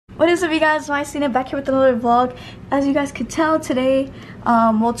What is up, you guys? MyaSalina back here with another vlog. As you guys could tell, today,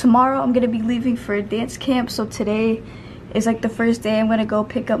 well, tomorrow I'm gonna be leaving for dance camp. So today is like the first day I'm gonna go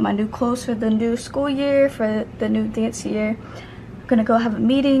pick up my new clothes for the new school year, for the new dance year. I'm gonna go have a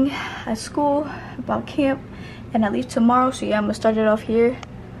meeting at school about camp, and I leave tomorrow. So yeah, I'm gonna start it off here.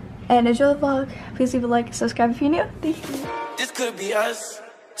 And enjoy the vlog. Please leave a like and subscribe if you're new. Thank you. This could be us.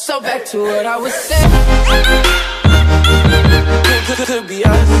 So back to what I was saying. Could be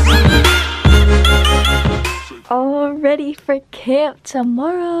us. All ready for camp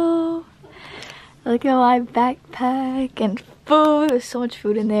tomorrow. Look at my backpack and food. There's so much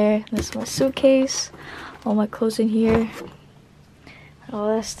food in there. There's my suitcase, all my clothes in here,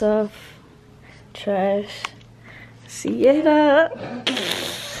 all that stuff, trash. Sienna.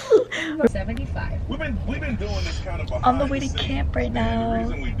 75. We've been doing this kind of on the way to camp right now.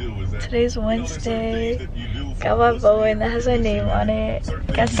 Today's Wednesday. Got my bow in that has my name on it.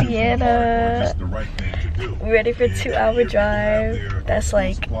 Got Sienna. We're ready for a 2-hour drive. That's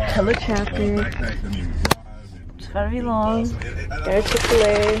like hella traffic. It's gotta be long. Got a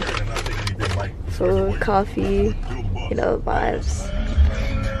Chick-fil-A. Food, coffee, you know, vibes.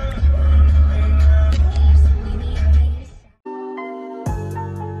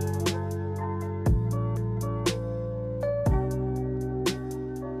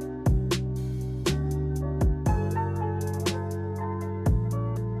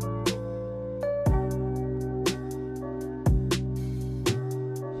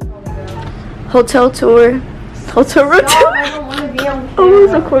 Hotel tour. Hotel room tour. I don't want to be on camera. Oh,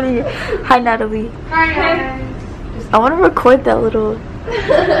 who's recording you? Hi, Natalie. Hi. I want to record that little,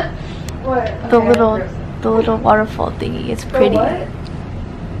 What? the little waterfall thingy. It's pretty. What?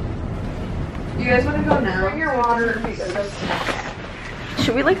 You guys want to go now? Bring your water.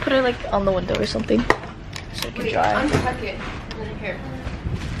 Should we like put it like on the window or something, so it can dry? Untuck it. Here.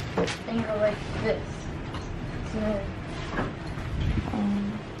 And go like this.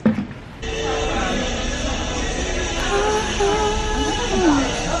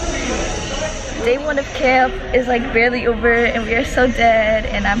 Day 1 of camp is like barely over, and we are so dead,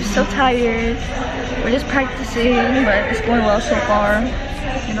 and I'm so tired. We're just practicing, but it's going well so far.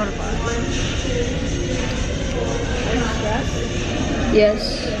 You know the vibes.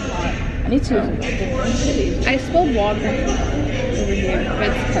 Yes. I need to. I spilled water over here, but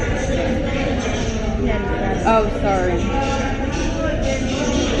it's cups. Oh, sorry.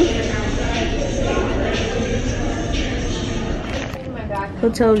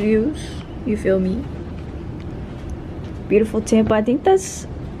 Hotel views, you feel me? Beautiful Tampa. I think that's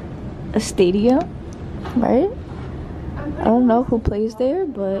a stadium, right? I don't know who plays there,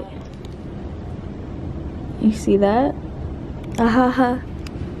 but you see that? Ahaha.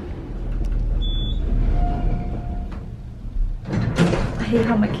 I hate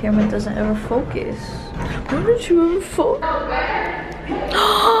how my camera doesn't ever focus. Why don't you ever focus?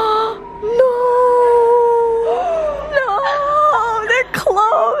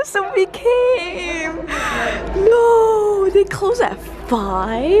 Close, and we came. No, they close at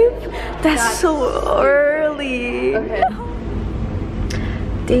 5. That's so early. Okay.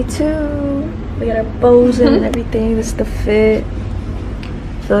 Day 2. We got our bows in and everything. This is the fit. I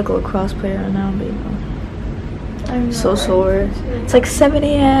feel like a lacrosse player right now, but you know, I'm so sore. It's like 7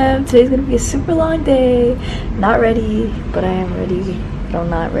 a.m. Today's gonna be a super long day. Not ready, but I am ready. But I'm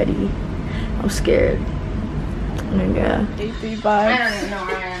not ready. I'm scared. Yeah. Day 3 vibes. I don't even know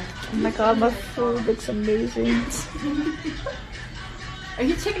where I am. Oh my god, my food looks amazing. Are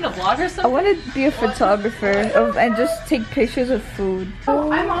you taking a vlog or something? I want to be a photographer and just take pictures of food.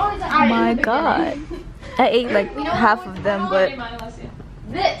 Oh I'm always my god. I ate like half of them, but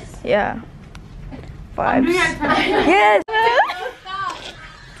this. yeah. Vibes. Yes!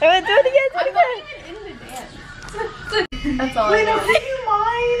 Do it again, That's all. Wait, I'll give you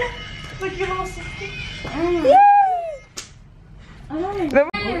mine. Like your little sister. Yay!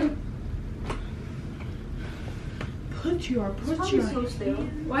 Remember? Put your. So still.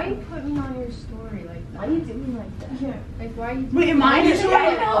 Why are you putting me on your story like that? Why are you doing like that? Yeah. Like, why are you? Wait, am I on your story? Oh,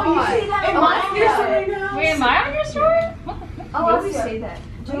 You see that? Am I on your story now? Wait, am I on your story? Oh, I always say that.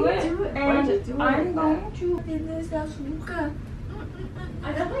 Do it. And I'm going to.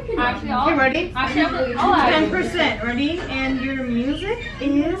 I don't like it. Actually, okay, ready? Actually, 10%. Ready? And your music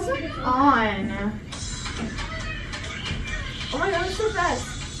is on. Oh my god, I'm so fast.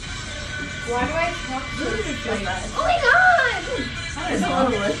 Why do I talk so fast? Oh my god! It's a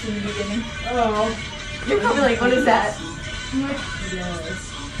little less in the beginning. Oh. You're probably like, what is that?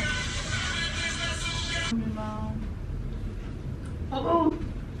 Yes. Oh.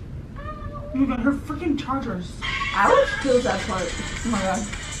 Oh my god, her freaking chargers. Ouch! Kills that part. Oh my god.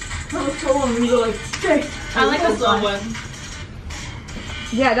 No, slow one. We go like six. I like a slow one.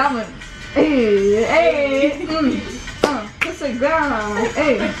 Yeah, that one. Hey, hey. Kiss the ground.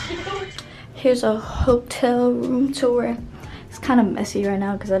 Hey. Here's a hotel room tour. It's kind of messy right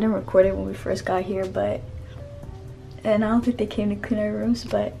now because I didn't record it when we first got here, and I don't think they came to clean our rooms,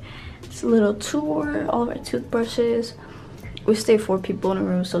 but it's a little tour. All of our toothbrushes. We stay 4 people in a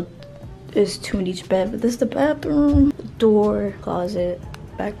room, so there's 2 in each bed, but this is the bathroom, door, closet,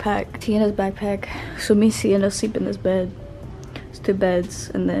 backpack, Tiana's backpack. So me and Sienna sleep in this bed. It's 2 beds,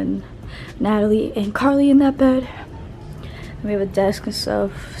 and then Natalie and Carly in that bed. And we have a desk and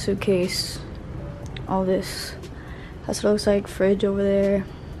stuff, suitcase, all this. That's what it looks like. Fridge over there.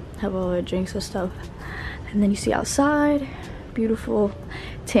 Have all our drinks and stuff. And then you see outside, beautiful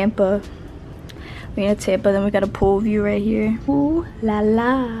Tampa. We in Tampa, then we got a pool view right here. Ooh la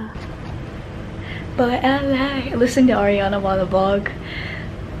la. But LA. Listening to Ariana while the vlog.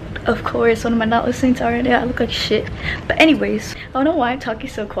 Of course, when am I not listening to Ariana? I look like shit. But anyways, I don't know why I'm talking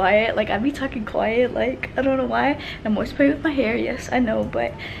so quiet. Like, I be talking quiet, like, I don't know why. I'm always playing with my hair, yes, I know.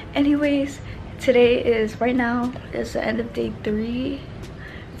 But anyways, today is, right now, is the end of day 3.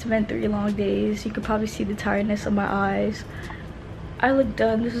 It's been 3 long days. You could probably see the tiredness in my eyes. I look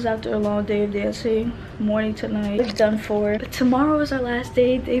done. This is after a long day of dancing, morning to night. It's done for. But tomorrow is our last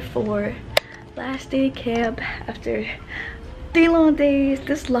day, day 4. Last day camp after 3 long days.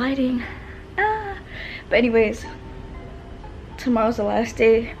 This lighting. But anyways, tomorrow's the last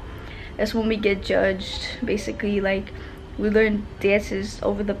day. That's when we get judged. Basically, like, we learn dances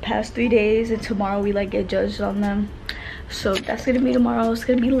over the past 3 days, and tomorrow we like get judged on them. So that's gonna be tomorrow. It's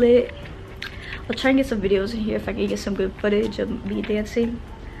gonna be lit. I'll try and get some videos in here if I can get some good footage of me dancing,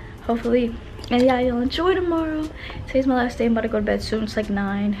 hopefully. And yeah, you'll enjoy tomorrow. Today's my last day. I'm about to go to bed soon. It's like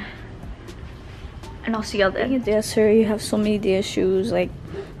 9. And I'll see y'all then. Being a dancer, you have so many dance shoes. Like,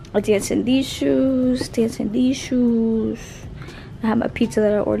 I dance in these shoes, dance in these shoes. I have my pizza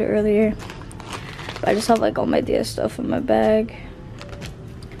that I ordered earlier. But I just have like all my dance stuff in my bag.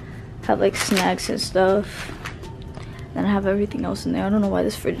 Have like snacks and stuff. Then I have everything else in there. I don't know why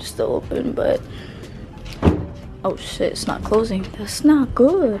this fridge is still open, but oh shit, it's not closing. That's not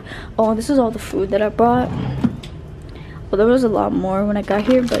good. Oh, this is all the food that I brought. Well, there was a lot more when I got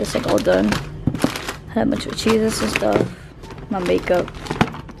here, but it's like all done. I had a bunch of cheeses and stuff. My makeup.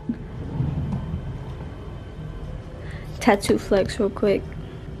 Tattoo flex real quick.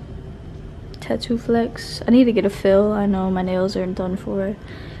 Tattoo flex. I need to get a fill. I know my nails aren't done for.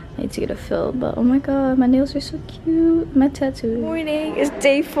 I need to get a fill, but oh my god, my nails are so cute. My tattoo. Morning, it's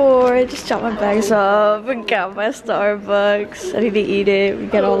day 4. I just dropped my bags off and got my Starbucks. I need to eat it. We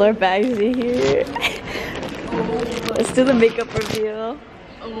got all our bags in here. Let's do the makeup reveal.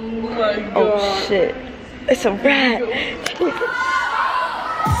 Oh my god. Oh shit. It's a rat.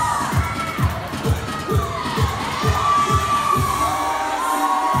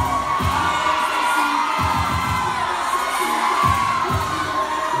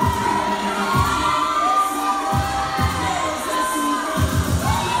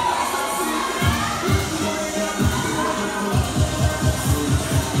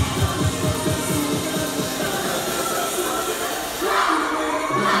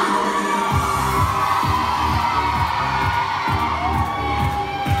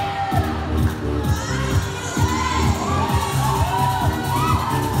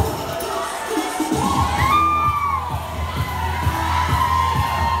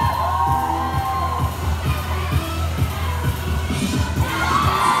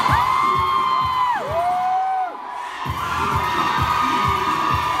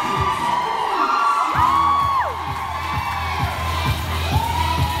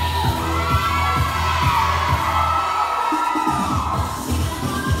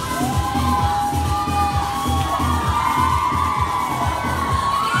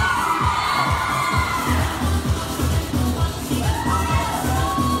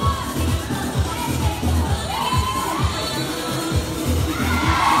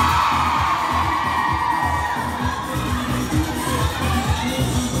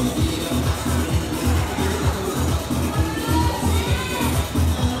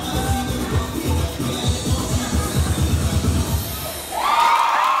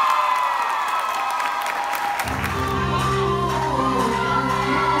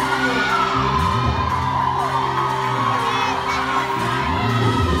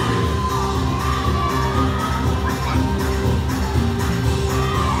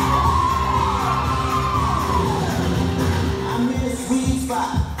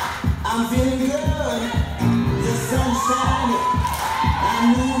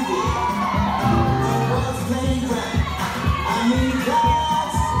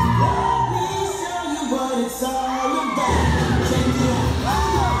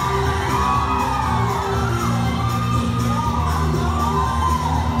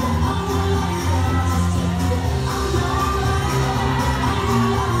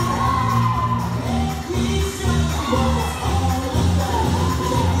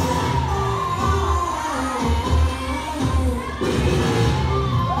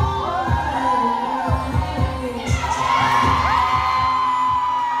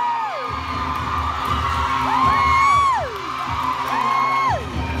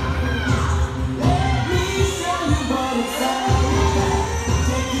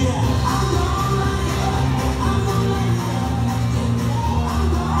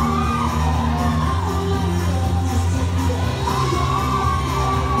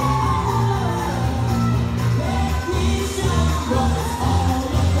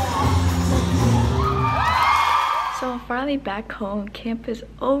 finally back home. Camp is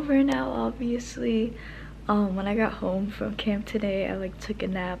over now, obviously. When I got home from camp today, I like took a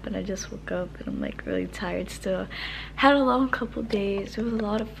nap and I just woke up and I'm like really tired still. Had a long couple days. It was a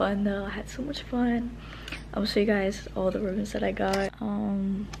lot of fun though. I had so much fun. I'll show you guys all the ribbons that I got.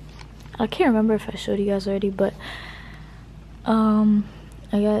 I can't remember if I showed you guys already, but I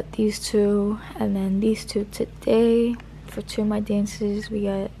got these two and then these two today for 2 of my dances. We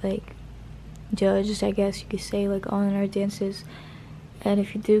got like judged, I guess you could say, like on our dances, and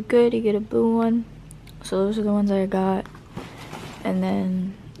if you do good you get a blue one. So those are the ones I got. And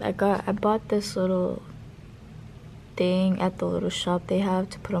then I bought this little thing at the little shop they have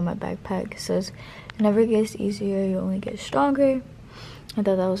to put on my backpack. It says it never gets easier, you only get stronger. I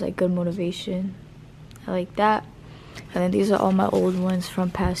thought that was like good motivation. I like that. And then these are all my old ones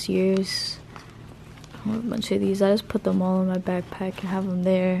from past years. A bunch of these. I just put them all in my backpack and have them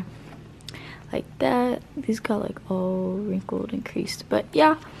there like that. These got like all wrinkled and creased, but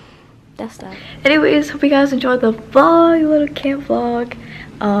yeah, that's that. Anyways, hope you guys enjoyed the vlog, little camp vlog.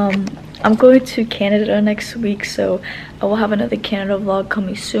 I'm going to Canada next week, so I will have another Canada vlog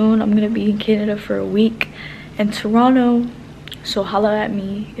coming soon. I'm gonna be in Canada for a week in Toronto, so holla at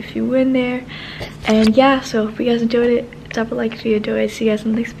me if you win there. And yeah, so if you guys enjoyed it, drop a like if you enjoyed it. See you guys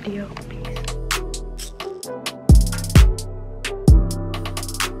in the next video.